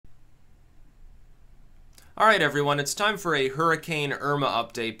Alright everyone, it's time for a Hurricane Irma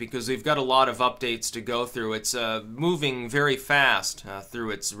update because we've got a lot of updates to go through. It's moving very fast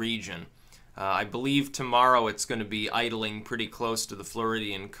through its region. I believe tomorrow it's going to be idling pretty close to the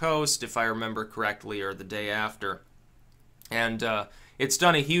Floridian coast, if I remember correctly, or the day after. And it's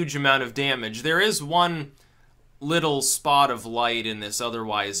done a huge amount of damage. There is one little spot of light in this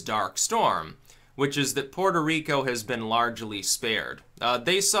otherwise dark storm, which is that Puerto Rico has been largely spared.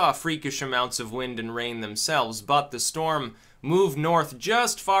 They saw freakish amounts of wind and rain themselves, but the storm moved north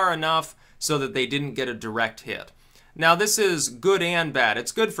just far enough so that they didn't get a direct hit. Now this is good and bad.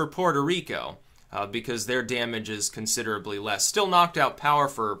 It's good for Puerto Rico because their damage is considerably less. Still knocked out power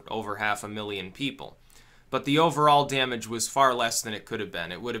for over 500,000 people. But the overall damage was far less than it could have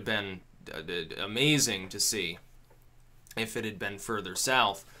been. It would have been amazing to see if it had been further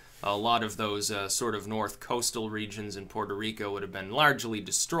south. A lot of those sort of north coastal regions in Puerto Rico would have been largely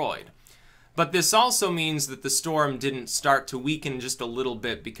destroyed. But this also means that the storm didn't start to weaken just a little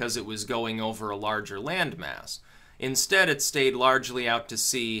bit because it was going over a larger landmass. Instead, it stayed largely out to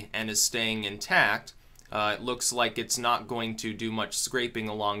sea and is staying intact. It looks like it's not going to do much scraping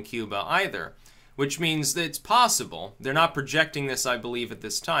along Cuba either, which means that it's possible. They're not projecting this, I believe, at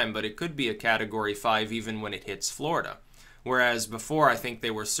this time, but it could be a Category 5 even when it hits Florida. Whereas before, I think they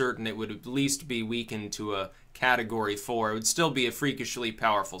were certain it would at least be weakened to a Category 4. It would still be a freakishly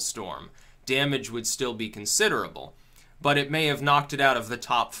powerful storm. Damage would still be considerable. But it may have knocked it out of the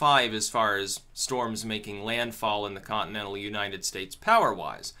top 5 as far as storms making landfall in the continental United States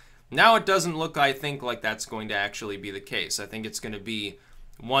power-wise. Now it doesn't look, I think, like that's going to actually be the case. I think it's going to be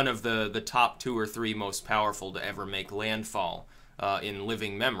one of the top 2 or 3 most powerful to ever make landfall in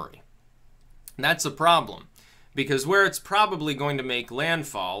living memory. And that's a problem, because where it's probably going to make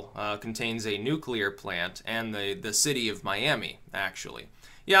landfall contains a nuclear plant and the city of Miami, actually.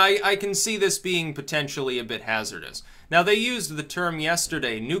 Yeah, I can see this being potentially a bit hazardous. Now, they used the term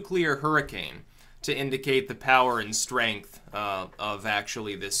yesterday, nuclear hurricane, to indicate the power and strength of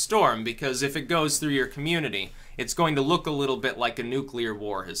actually this storm, because if it goes through your community, it's going to look a little bit like a nuclear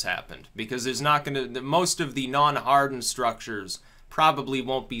war has happened, because there's not going to, most of the non-hardened structures probably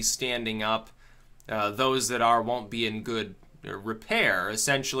won't be standing up. Those that are won't be in good repair,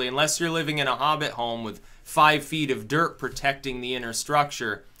 essentially, unless you're living in a hobbit home with 5 feet of dirt protecting the inner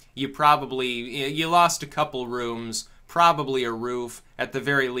structure. You lost a couple rooms, probably a roof. At the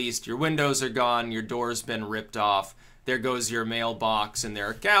very least, your windows are gone, your door's been ripped off, there goes your mailbox, and there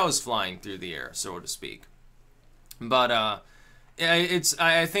are cows flying through the air, so to speak. But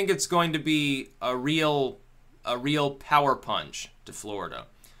I think it's going to be a real power punch to Florida.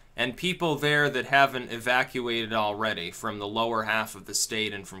 And people there that haven't evacuated already from the lower half of the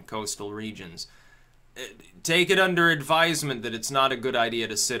state and from coastal regions, take it under advisement that it's not a good idea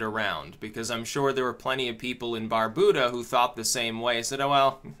to sit around, because I'm sure there were plenty of people in Barbuda who thought the same way, said, oh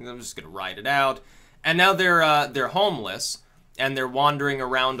well, I'm just going to ride it out. And now they're homeless, and they're wandering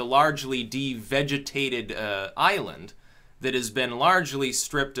around a largely devegetated island that has been largely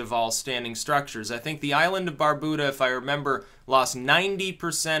stripped of all standing structures. I think the island of Barbuda, if I remember, lost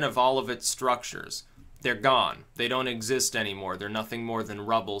 90% of all of its structures. They're gone. They don't exist anymore. They're nothing more than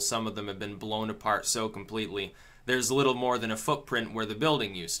rubble. Some of them have been blown apart so completely. There's little more than a footprint where the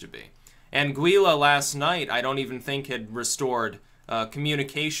building used to be. Anguilla last night, I don't even think had restored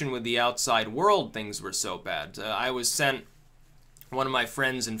communication with the outside world. Things were so bad. I was sent, one of my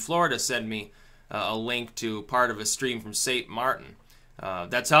friends in Florida sent me a link to part of a stream from Saint Martin.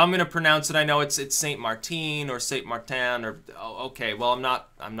 That's how I'm going to pronounce it. I know it's Saint Martin or Saint Martin or okay. Well,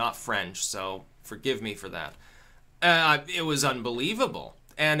 I'm not French, so forgive me for that. It was unbelievable,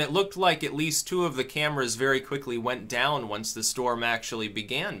 and it looked like at least 2 of the cameras very quickly went down once the storm actually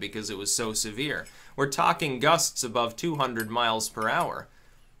began because it was so severe. We're talking gusts above 200 miles per hour.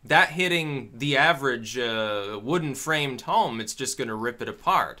 That hitting the average wooden framed home, it's just going to rip it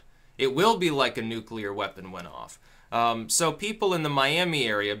apart. It will be like a nuclear weapon went off. So people in the Miami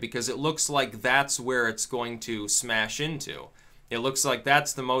area, because it looks like that's where it's going to smash into. It looks like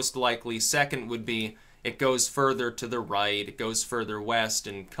that's the most likely. Second would be it goes further to the right, it goes further west,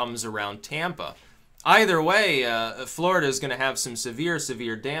 and comes around Tampa. Either way, Florida is going to have some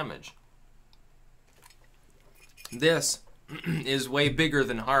severe damage. This is way bigger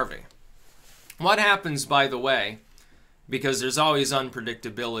than Harvey. What happens, by the way, because there's always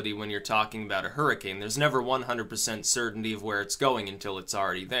unpredictability when you're talking about a hurricane. There's never 100% certainty of where it's going until it's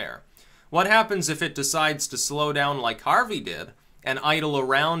already there. What happens if it decides to slow down like Harvey did and idle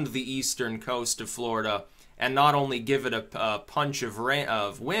around the eastern coast of Florida and not only give it a punch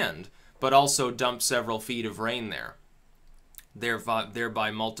of wind, but also dump several feet of rain there?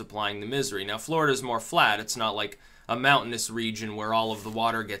 thereby multiplying the misery. Now, Florida's more flat. It's not like a mountainous region where all of the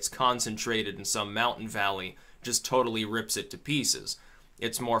water gets concentrated in some mountain valley, just totally rips it to pieces.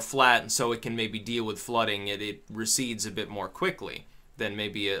 It's more flat, and so it can maybe deal with flooding. It recedes a bit more quickly than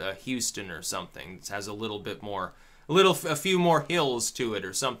maybe a Houston or something. It has a little bit more, a few more hills to it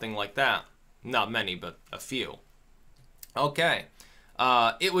or something like that. Not many, but a few. Okay.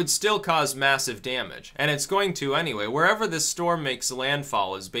 It would still cause massive damage, and it's going to anyway. Wherever this storm makes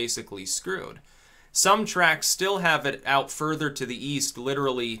landfall is basically screwed. Some tracks still have it out further to the east,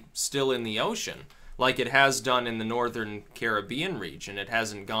 literally still in the ocean, like it has done in the northern Caribbean region. It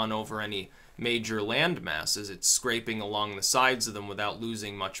hasn't gone over any major land masses. It's scraping along the sides of them without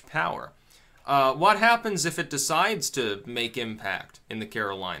losing much power. What happens if it decides to make impact in the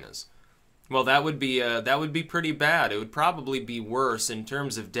Carolinas? Well, that would be pretty bad. It would probably be worse in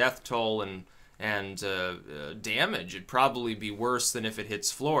terms of death toll and damage. It'd probably be worse than if it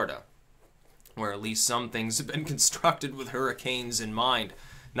hits Florida, where at least some things have been constructed with hurricanes in mind,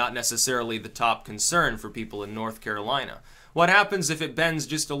 not necessarily the top concern for people in North Carolina. What happens if it bends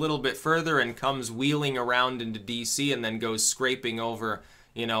just a little bit further and comes wheeling around into D.C. and then goes scraping over,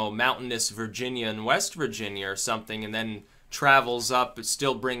 you know, mountainous Virginia and West Virginia or something, and then travels up,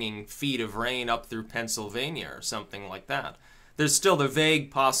 still bringing feet of rain up through Pennsylvania or something like that? There's still the vague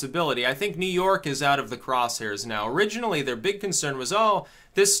possibility. I think New York is out of the crosshairs now. Originally, their big concern was, oh,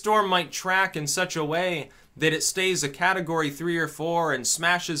 this storm might track in such a way that it stays a Category 3 or 4 and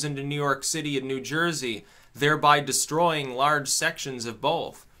smashes into New York City and New Jersey, thereby destroying large sections of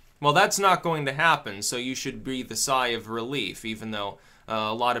both. Well, that's not going to happen, so you should breathe a sigh of relief, even though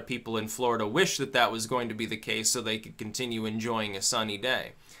a lot of people in Florida wish that that was going to be the case so they could continue enjoying a sunny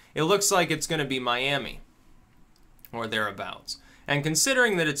day. It looks like it's going to be Miami, or thereabouts. And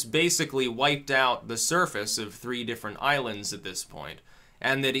considering that it's basically wiped out the surface of 3 different islands at this point,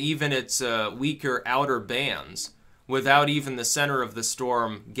 and that even its weaker outer bands, without even the center of the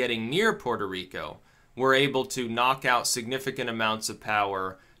storm getting near Puerto Rico, were able to knock out significant amounts of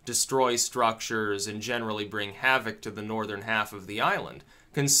power, destroy structures, and generally bring havoc to the northern half of the island.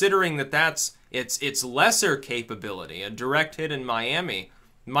 Considering that that's its lesser capability, a direct hit in Miami,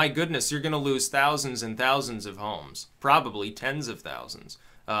 my goodness, you're going to lose thousands and thousands of homes, probably tens of thousands.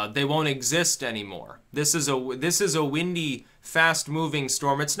 They won't exist anymore. This is a windy, fast-moving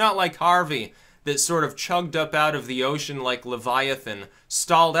storm. It's not like Harvey that sort of chugged up out of the ocean like Leviathan,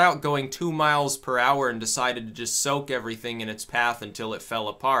 stalled out going 2 miles per hour and decided to just soak everything in its path until it fell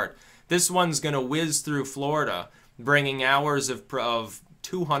apart. This one's going to whiz through Florida, bringing hours of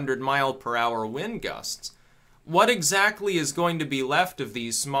 200-mile-per-hour wind gusts. What exactly is going to be left of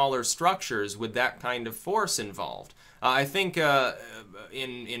these smaller structures with that kind of force involved? I think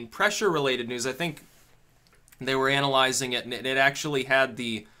in pressure-related news, I think they were analyzing it, and it actually had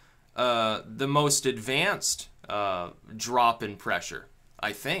the most advanced drop in pressure,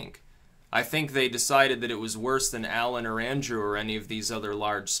 I think. I think they decided that it was worse than Alan or Andrew or any of these other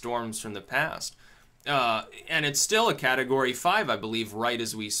large storms from the past. And it's still a Category 5, I believe, right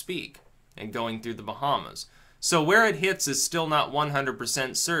as we speak, and going through the Bahamas. So where it hits is still not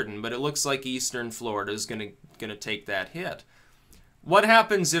 100% certain, but it looks like eastern Florida is going to take that hit. What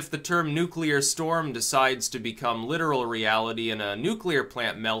happens if the term nuclear storm decides to become literal reality and a nuclear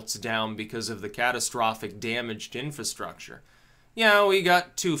plant melts down because of the catastrophic damage to infrastructure? Yeah, we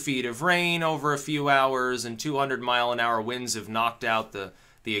got 2 feet of rain over a few hours, and 200-mile-an-hour winds have knocked out the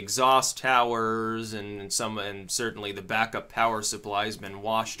exhaust towers, and certainly the backup power supply has been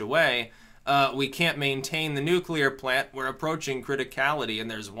washed away. We can't maintain the nuclear plant. We're approaching criticality, and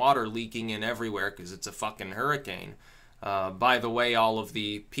there's water leaking in everywhere because it's a fucking hurricane. By the way, all of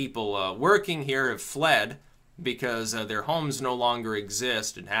the people working here have fled because their homes no longer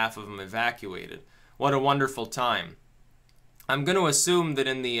exist, and half of them evacuated. What a wonderful time. I'm going to assume that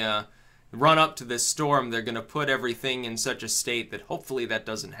in the run-up to this storm, they're going to put everything in such a state that hopefully that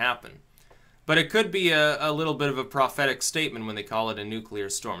doesn't happen. But it could be a little bit of a prophetic statement when they call it a nuclear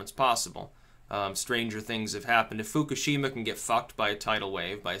storm. It's possible. Stranger things have happened. If Fukushima can get fucked by a tidal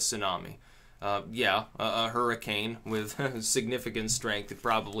wave, by a tsunami, yeah, a hurricane with significant strength could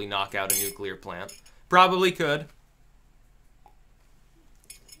probably knock out a nuclear plant. Probably could.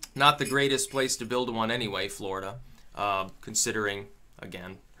 Not the greatest place to build one anyway, Florida, considering,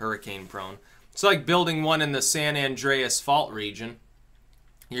 again, hurricane prone. It's like building one in the San Andreas Fault region.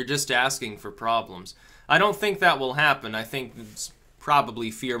 You're just asking for problems. I don't think that will happen. I think it's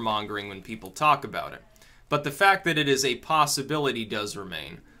probably fear-mongering when people talk about it. But the fact that it is a possibility does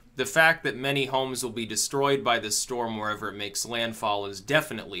remain. The fact that many homes will be destroyed by this storm wherever it makes landfall is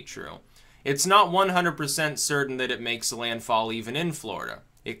definitely true. It's not 100% certain that it makes landfall even in Florida.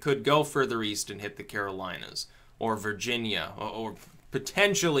 It could go further east and hit the Carolinas or Virginia, or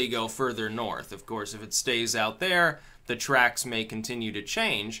potentially go further north. Of course, if it stays out there, the tracks may continue to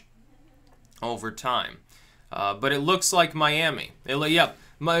change over time. But it looks like Miami.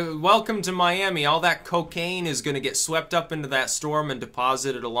 Welcome to Miami. All that cocaine is going to get swept up into that storm and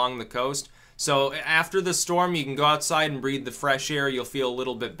deposited along the coast. So after the storm, you can go outside and breathe the fresh air. You'll feel a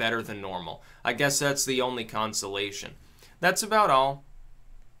little bit better than normal. I guess that's the only consolation. That's about all.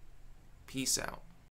 Peace out.